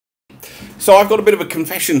So I've got a bit of a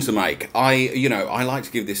confession to make. I like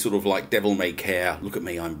to give this sort of like devil may care, look at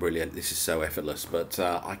me, I'm brilliant, this is so effortless, but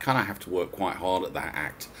I kind of have to work quite hard at that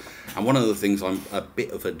act. And one of the things I'm a bit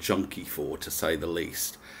of a junkie for, to say the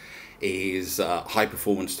least, is high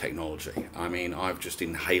performance technology. I mean, I've just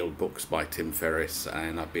inhaled books by Tim Ferriss,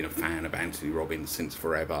 and I've been a fan of Anthony Robbins since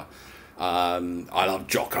forever. I love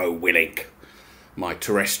Jocko Willink, my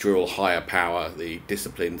terrestrial higher power, the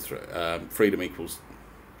discipline,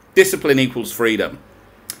 discipline equals freedom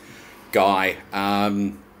guy.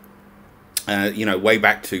 Way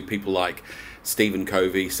back to people like Stephen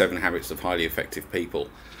Covey, 7 Habits of Highly Effective People.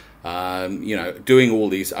 Doing all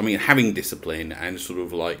these, I mean, having discipline and sort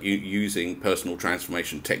of like using personal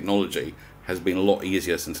transformation technology has been a lot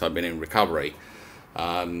easier since I've been in recovery.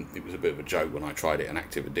 It was a bit of a joke when I tried it in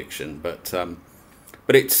active addiction, but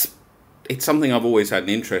it's something I've always had an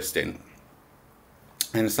interest in,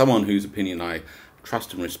 and someone whose opinion I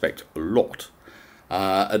trust and respect a lot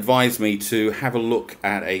advised me to have a look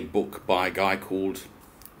at a book by a guy called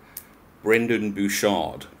Brendon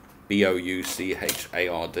Bouchard,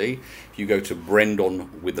 Bouchard. If you go to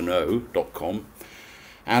brendonwithano.com,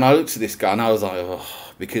 and I looked at this guy and I was like, oh,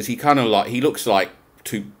 because he kind of like, he looks like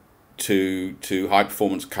to high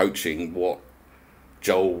performance coaching what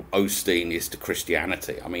Joel Osteen is to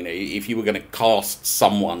Christianity. I mean, if you were going to cast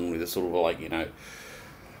someone with a sort of like,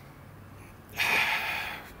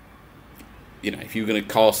 if you were going to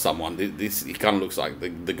cast someone, he kind of looks like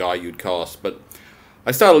the guy you'd cast. But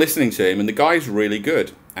I started listening to him, and the guy's really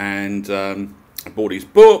good. And I bought his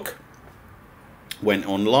book, went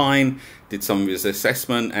online, did some of his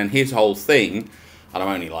assessment, and his whole thing, and I'm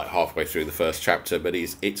only like halfway through the first chapter, but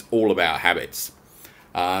it's all about habits.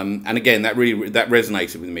 And again, that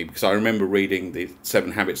resonated with me, because I remember reading the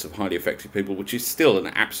 7 Habits of Highly Effective People, which is still an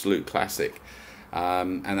absolute classic.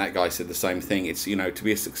 And that guy said the same thing. It's, to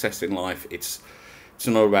be a success in life, it's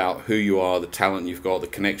not about who you are, the talent you've got, the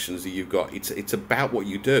connections that you've got. It's about what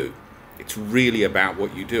you do. It's really about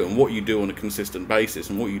what you do, and what you do on a consistent basis.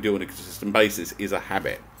 And what you do on a consistent basis is a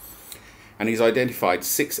habit. And he's identified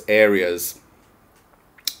 6 areas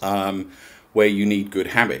where you need good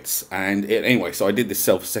habits. And anyway, so I did this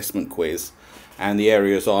self-assessment quiz, and the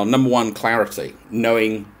areas are: number 1, clarity,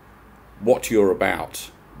 knowing what you're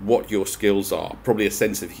about, what your skills are, probably a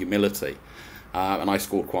sense of humility, and I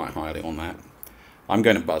scored quite highly on that. I'm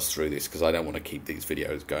going to buzz through this because I don't want to keep these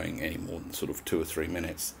videos going any more than sort of 2 or 3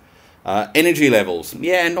 minutes. Energy levels,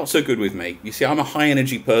 yeah, not so good with me. You see, I'm a high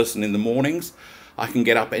energy person in the mornings. I can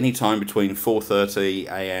get up any time between 4:30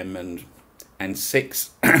 a.m. and 6,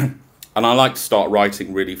 and I like to start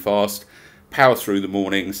writing really fast, power through the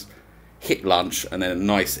mornings, hit lunch, and then a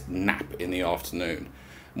nice nap in the afternoon.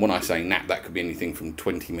 When I say nap, that could be anything from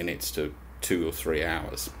 20 minutes to 2 or 3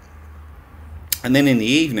 hours. And then in the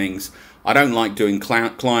evenings, I don't like doing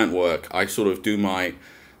client work. I sort of do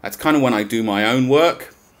that's kind of when I do my own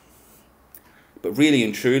work. But really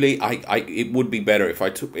and truly, it would be better if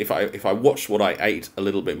I watched what I ate a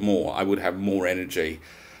little bit more. I would have more energy,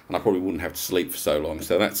 and I probably wouldn't have to sleep for so long.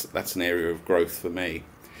 So that's an area of growth for me.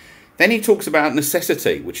 Then he talks about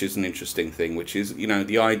necessity, which is an interesting thing, which is,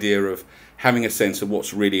 the idea of having a sense of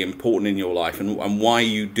what's really important in your life, and why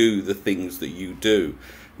you do the things that you do,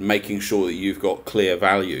 making sure that you've got clear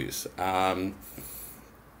values. And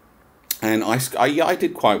I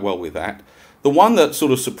did quite well with that. The one that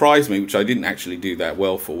sort of surprised me, which I didn't actually do that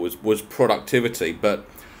well for, was productivity, but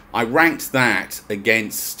I ranked that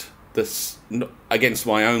against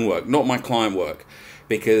my own work, not my client work,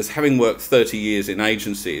 because having worked 30 years in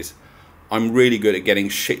agencies, I'm really good at getting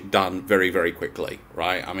shit done very, very quickly,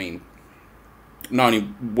 right? I mean, not only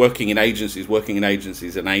working in agencies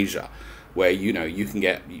in Asia, where, you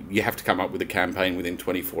have to come up with a campaign within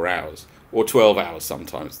 24 hours, or 12 hours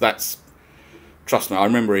sometimes. Trust me, I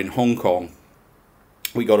remember in Hong Kong,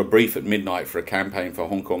 we got a brief at midnight for a campaign for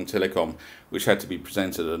Hong Kong Telecom, which had to be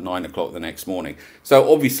presented at 9 o'clock the next morning.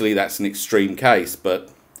 So obviously that's an extreme case, but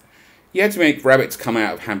you had to make rabbits come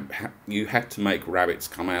out of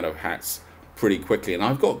hats pretty quickly, and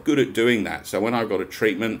I've got good at doing that. So when I've got a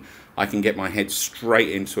treatment, I can get my head straight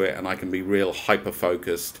into it, and I can be real hyper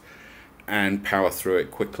focused and power through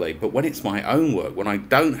it quickly. But when it's my own work, when I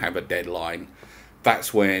don't have a deadline,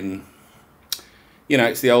 that's when,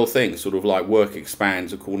 it's the old thing, sort of like work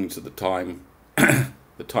expands according to the time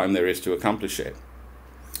there is to accomplish it.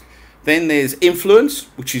 Then there's influence,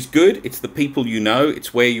 which is good. It's the people you know.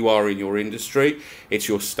 It's where you are in your industry. It's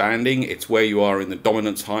your standing. It's where you are in the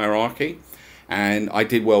dominance hierarchy. And I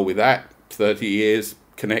did well with that. 30 years,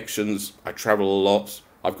 connections. I travel a lot.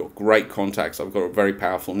 I've got great contacts. I've got a very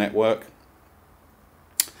powerful network.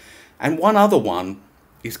 And one other one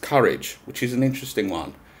is courage, which is an interesting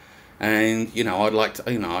one. And, you know, I'd like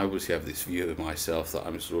to, you know, I obviously have this view of myself that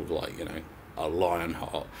I'm sort of like, you know, a lion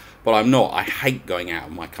heart. But I'm not. I hate going out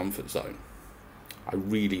of my comfort zone. I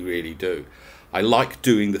really, really do. I like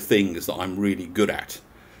doing the things that I'm really good at.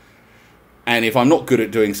 And if I'm not good at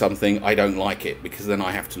doing something, I don't like it, because then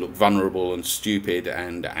I have to look vulnerable and stupid,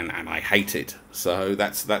 and I hate it. So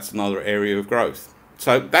that's another area of growth.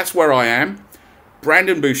 So that's where I am.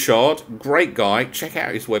 Brandon Bouchard, great guy. Check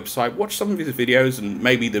out his website, watch some of his videos, and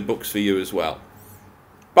maybe the books for you as well.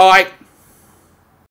 Bye.